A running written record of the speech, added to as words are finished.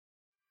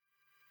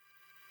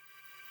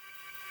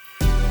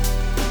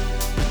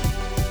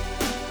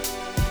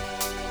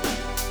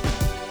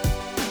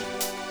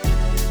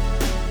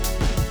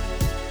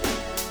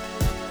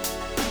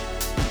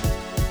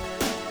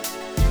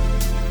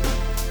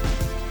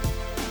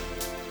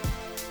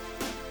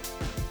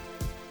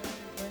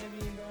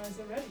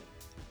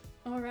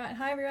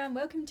Hi everyone,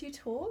 welcome to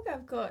TAWG.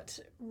 I've got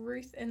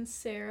Ruth and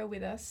Sarah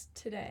with us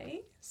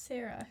today.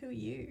 Sarah, who are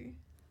you?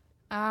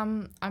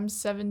 I'm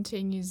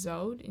 17 years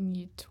old in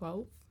year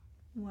 12.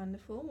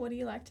 Wonderful. What do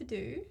you like to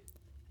do?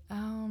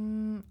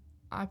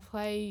 I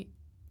play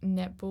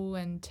netball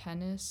and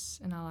tennis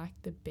and I like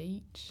the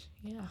beach.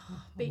 Yeah.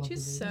 Beach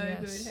is so Yes,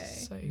 good, hey?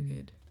 so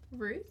good.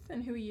 Ruth,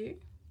 and who are you?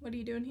 What are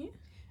you doing here?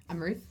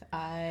 I'm Ruth.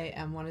 I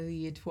am one of the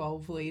year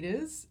 12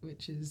 leaders,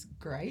 which is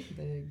great.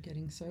 They're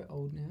getting so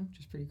old now, which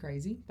is pretty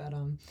crazy. But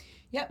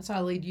so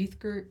I lead youth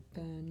group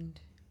and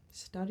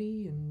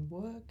study and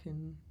work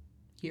and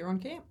here on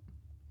camp.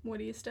 What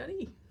do you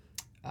study?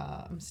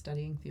 I'm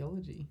studying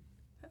theology.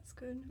 That's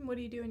good. What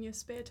do you do in your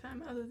spare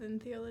time other than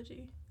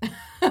theology?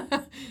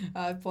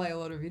 I play a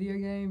lot of video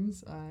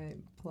games. I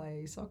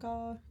play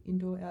soccer,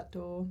 indoor,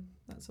 outdoor,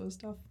 that sort of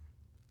stuff.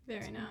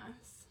 Very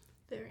nice.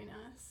 Very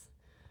nice.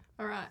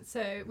 All right,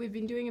 so we've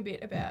been doing a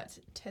bit about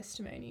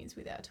testimonies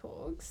with our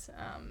talks,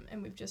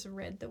 and we've just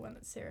read the one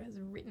that Sarah has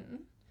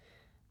written.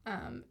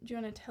 Do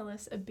you want to tell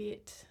us a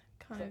bit,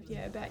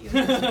 about your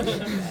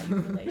testimony, about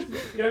your relationship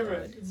with Go God? for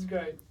it. It's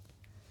great.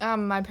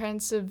 My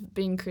parents have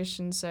been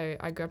Christian, so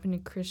I grew up in a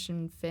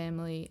Christian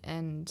family,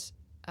 and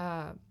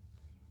I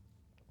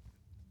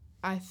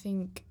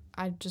think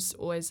I just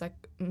always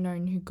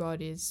known who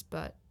God is,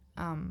 but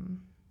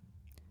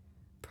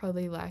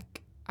probably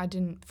I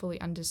didn't fully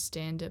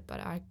understand it,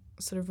 but I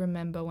sort of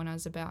remember when I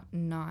was about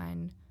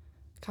 9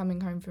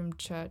 coming home from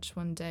church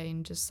one day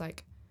and just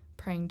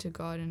praying to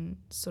God and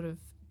sort of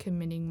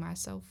committing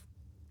myself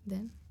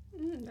then.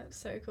 That's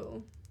so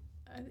cool.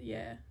 I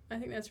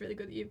think that's really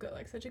good that you've got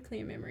such a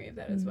clear memory of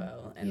that as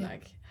well, and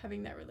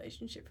having that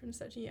relationship from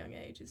such a young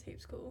age is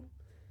heaps cool.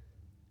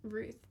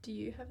 Ruth, do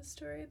you have a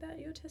story about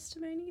your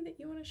testimony that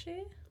you want to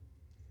share?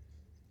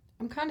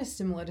 I'm kind of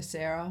similar to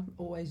Sarah.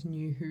 Always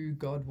knew who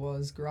God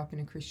was, grew up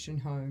in a Christian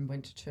home,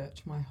 went to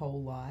church my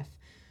whole life.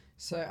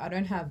 So I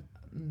don't have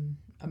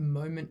a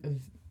moment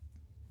of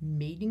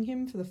meeting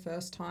him for the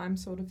first time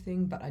sort of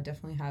thing, but I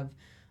definitely have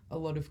a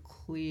lot of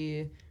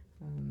clear,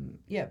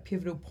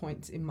 pivotal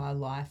points in my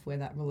life where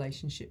that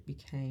relationship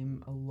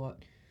became a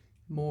lot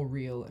more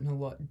real and a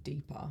lot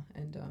deeper.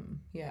 And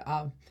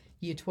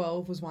year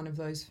 12 was one of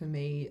those for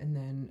me, and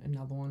then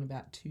another one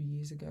about 2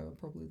 years ago are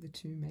probably the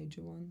two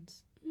major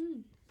ones.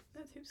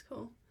 That seems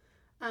cool.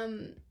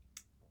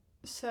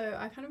 So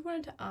I kind of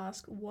wanted to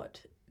ask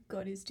what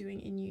God is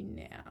doing in you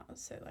now.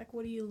 So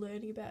what are you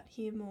learning about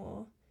him,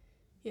 or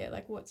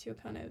what's your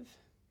kind of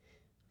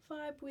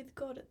vibe with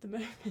God at the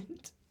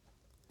moment?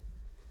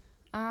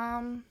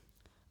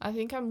 I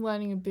think I'm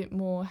learning a bit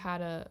more how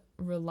to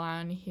rely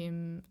on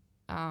him,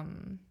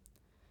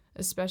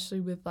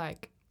 especially with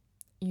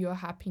your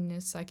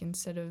happiness,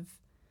 instead of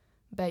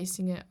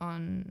basing it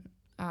on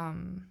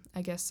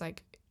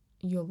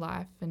your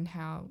life and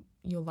how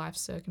your life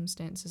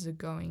circumstances are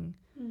going,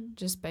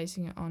 just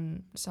basing it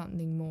on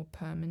something more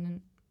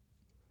permanent.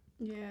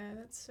 Yeah,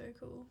 that's so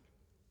cool.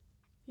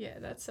 Yeah,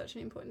 that's such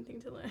an important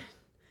thing to learn.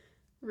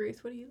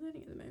 Ruth, what are you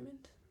learning at the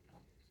moment?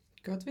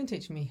 God's been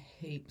teaching me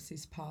heaps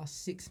this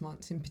past 6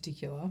 months in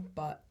particular,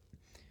 but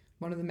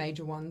one of the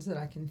major ones that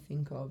I can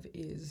think of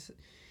is,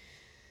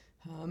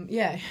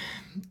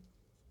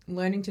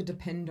 learning to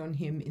depend on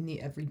him in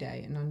the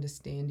everyday and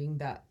understanding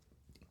that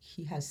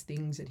he has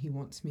things that he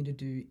wants me to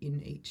do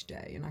in each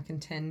day. And I can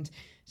tend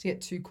to get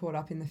too caught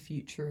up in the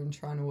future and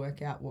trying to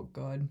work out what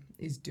God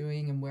is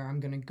doing and where I'm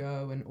going to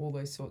go and all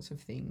those sorts of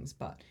things.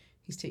 But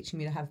he's teaching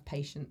me to have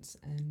patience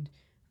and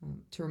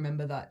to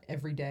remember that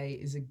every day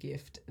is a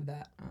gift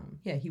that,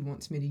 he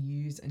wants me to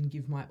use and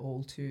give my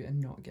all to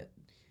and not get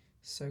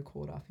so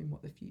caught up in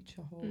what the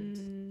future holds.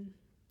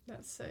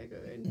 That's so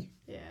good.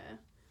 Yeah.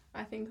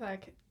 I think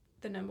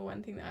the number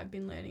one thing that I've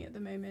been learning at the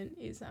moment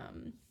is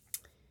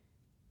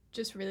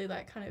just really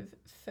kind of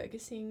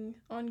focusing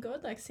on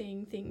God,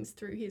 seeing things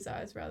through his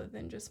eyes rather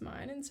than just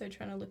mine. And so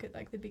trying to look at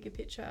the bigger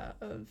picture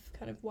of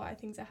kind of why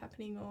things are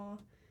happening, or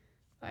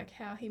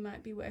how he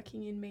might be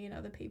working in me and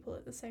other people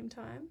at the same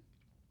time.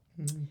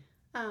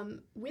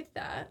 With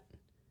that,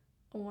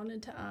 I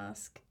wanted to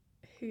ask,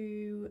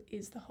 who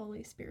is the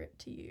Holy Spirit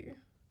to you?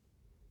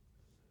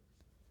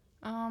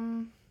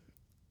 To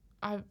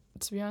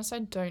be honest, I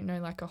don't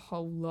know a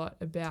whole lot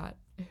about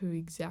who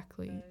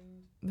exactly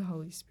the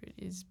Holy Spirit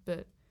is,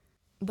 but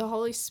the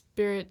Holy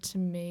Spirit to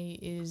me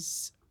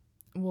is,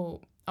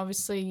 well,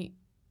 obviously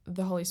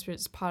the Holy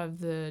Spirit's part of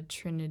the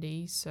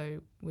Trinity, so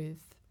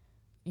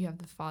you have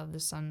the Father, the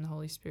Son, and the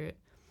Holy Spirit.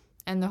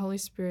 And the Holy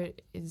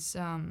Spirit is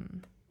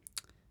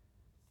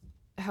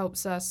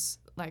helps us,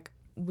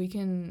 we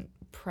can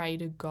pray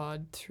to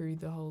God through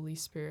the Holy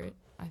Spirit,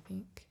 I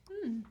think.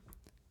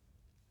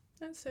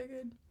 That's so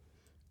good.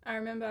 I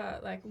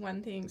remember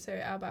one thing, so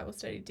our Bible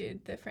study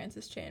did the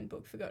Francis Chan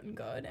book Forgotten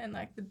God, and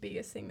the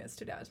biggest thing that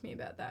stood out to me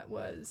about that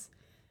was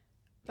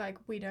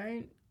we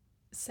don't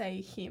say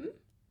him.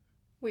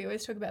 We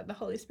always talk about the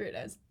Holy Spirit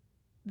as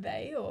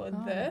they or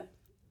the.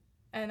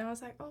 And I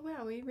was like, oh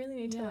wow, we really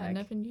need to I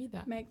never knew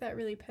that. Make that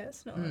really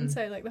personal. And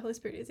so the Holy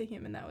Spirit is a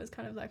him, and that was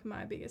kind of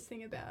my biggest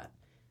thing about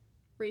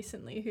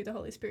recently who the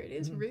Holy Spirit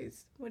is. Mhm.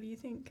 Ruth, what do you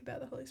think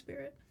about the Holy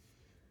Spirit?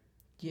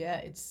 Yeah,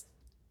 it's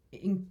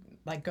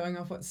like going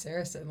off what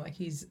Sarah said, like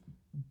he's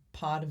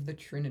part of the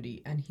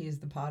Trinity, and he is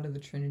the part of the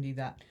Trinity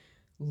that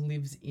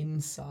lives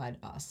inside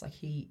us. Like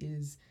he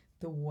is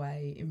the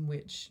way in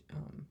which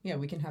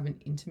we can have an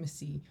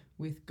intimacy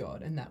with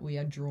God, and that we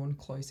are drawn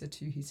closer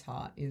to his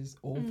heart is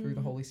all through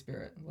the Holy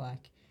Spirit.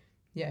 Like,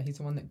 yeah, he's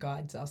the one that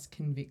guides us,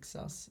 convicts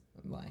us,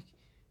 like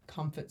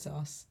comforts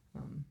us.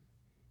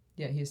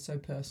 He is so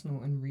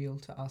personal and real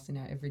to us in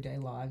our everyday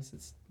lives.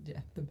 It's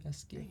the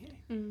best gift.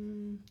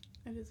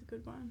 That is a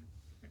good one.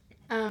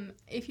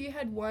 If you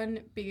had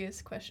one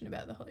biggest question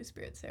about the Holy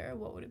Spirit, Sarah,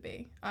 what would it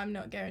be? I'm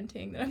not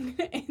guaranteeing that I'm going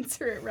to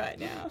answer it right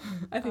now.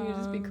 I think it'd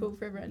just be cool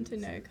for everyone to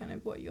know kind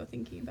of what you're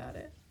thinking about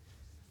it.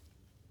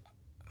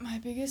 My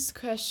biggest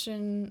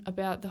question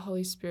about the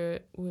Holy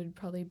Spirit would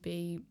probably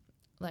be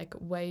like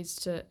ways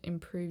to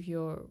improve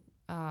your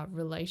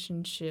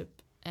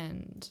relationship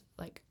and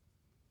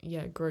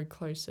grow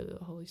closer to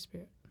the Holy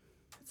Spirit.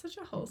 That's such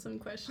a wholesome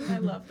question. I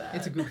love that.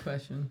 It's a good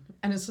question.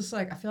 And it's just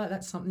like, I feel like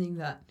that's something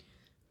that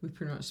we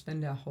pretty much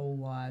spend our whole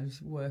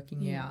lives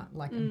working out,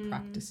 and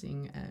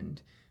practicing, and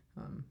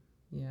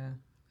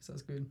so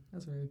it's good.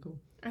 That's really cool.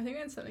 I think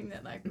that's something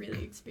that like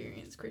really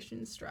experienced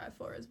Christians strive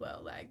for as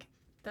well. Like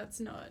that's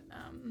not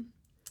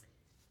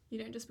you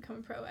don't just become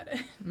a pro at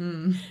it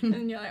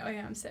and you're like, oh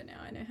yeah, I'm set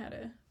now, I know how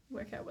to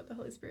work out what the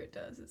Holy Spirit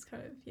does. It's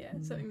kind of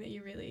something that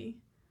you really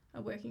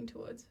are working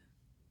towards.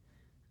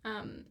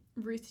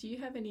 Ruth, do you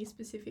have any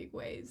specific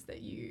ways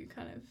that you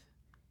kind of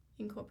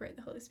incorporate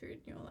the Holy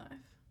Spirit in your life?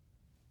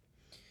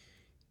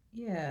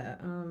 Yeah,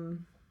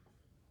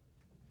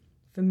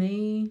 for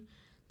me,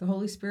 the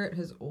Holy Spirit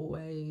has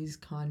always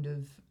kind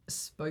of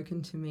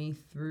spoken to me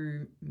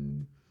through,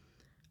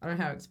 I don't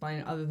know how to explain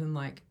it other than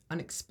like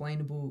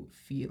unexplainable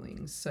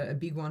feelings. So a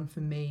big one for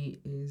me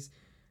is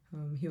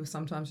he will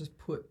sometimes just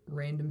put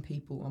random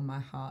people on my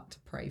heart to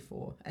pray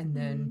for. And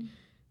then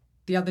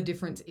the other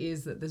difference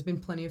is that there's been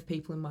plenty of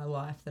people in my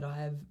life that I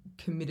have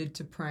committed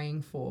to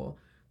praying for,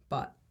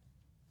 but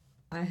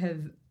I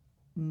have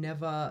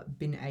never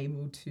been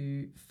able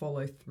to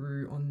follow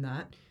through on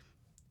that,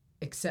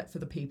 except for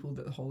the people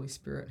that the Holy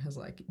Spirit has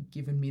like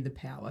given me the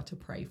power to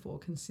pray for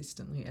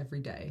consistently every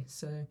day.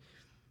 So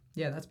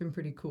that's been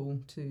pretty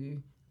cool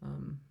to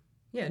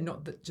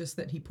not that just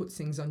that he puts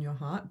things on your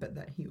heart, but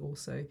that he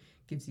also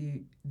gives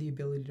you the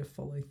ability to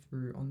follow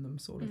through on them,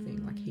 sort of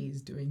thing. Like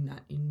he's doing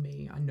that in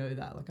me. I know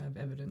that, like I have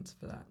evidence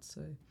for that.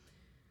 So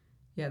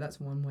that's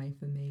one way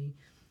for me.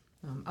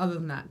 Other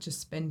than that, just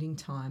spending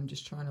time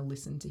just trying to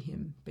listen to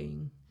him,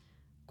 being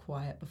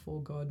quiet before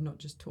God, not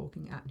just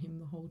talking at him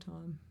the whole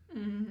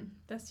time.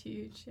 That's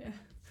huge, yeah.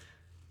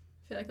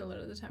 I feel like a lot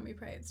of the time we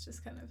pray, it's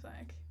just kind of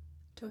like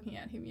talking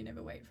at him. You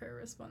never wait for a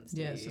response,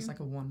 do you? It's just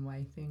like a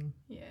one-way thing.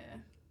 Yeah.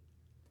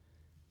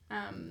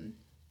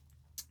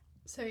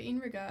 So in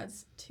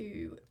regards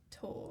to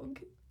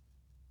TAWG,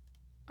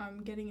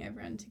 I'm getting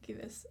everyone to give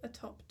us a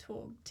top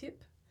TAWG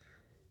tip.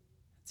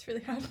 It's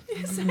really hard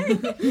to say.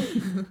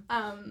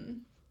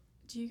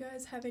 Do you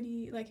guys have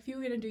any, like, if you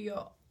were going to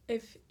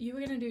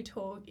do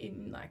TAWG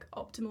in like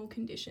optimal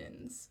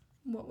conditions,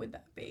 what would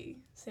that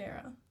be,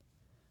 Sarah?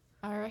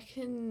 I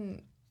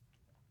reckon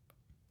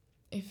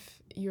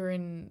if you're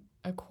in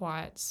a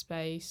quiet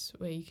space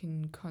where you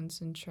can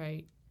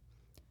concentrate,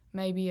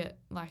 maybe at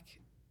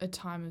like a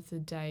time of the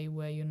day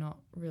where you're not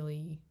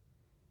really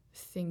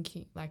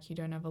thinking, like you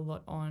don't have a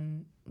lot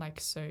on, like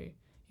so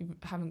you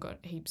haven't got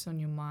heaps on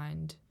your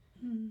mind,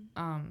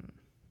 and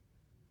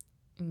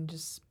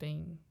just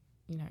being,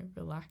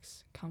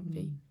 relaxed,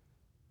 comfy.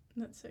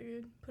 That's so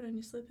good. Put on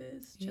your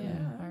slippers. Chill I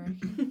out.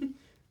 reckon.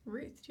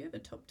 Ruth, do you have a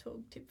top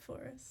TAWG tip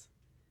for us?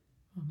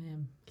 Oh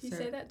man. Can you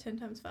say that 10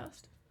 times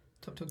fast?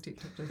 Top TAWG tip.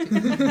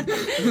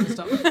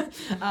 Stop.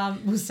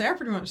 Well, Sarah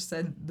pretty much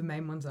said the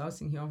main ones I was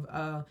thinking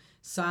of.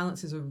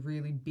 Silence is a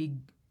really big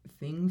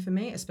thing for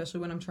me,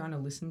 especially when I'm trying to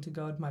listen to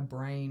God. My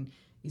brain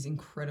is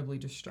incredibly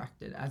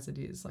distracted as it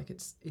is. Like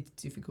it's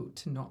difficult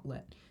to not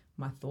let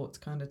my thoughts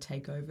kind of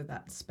take over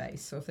that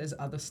space. So if there's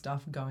other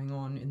stuff going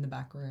on in the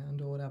background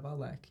or whatever,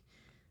 like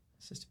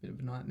it's just a bit of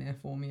a nightmare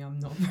for me. I'm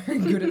not very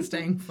good at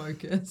staying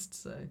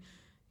focused. So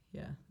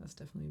that's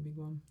definitely a big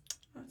one.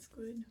 That's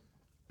good.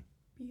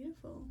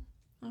 Beautiful.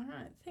 All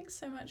right. Thanks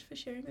so much for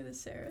sharing with us,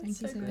 Sarah. Thank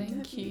you, Sarah. Good to have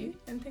Thank you.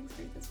 And thanks,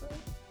 Ruth, as well.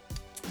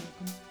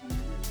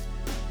 Welcome.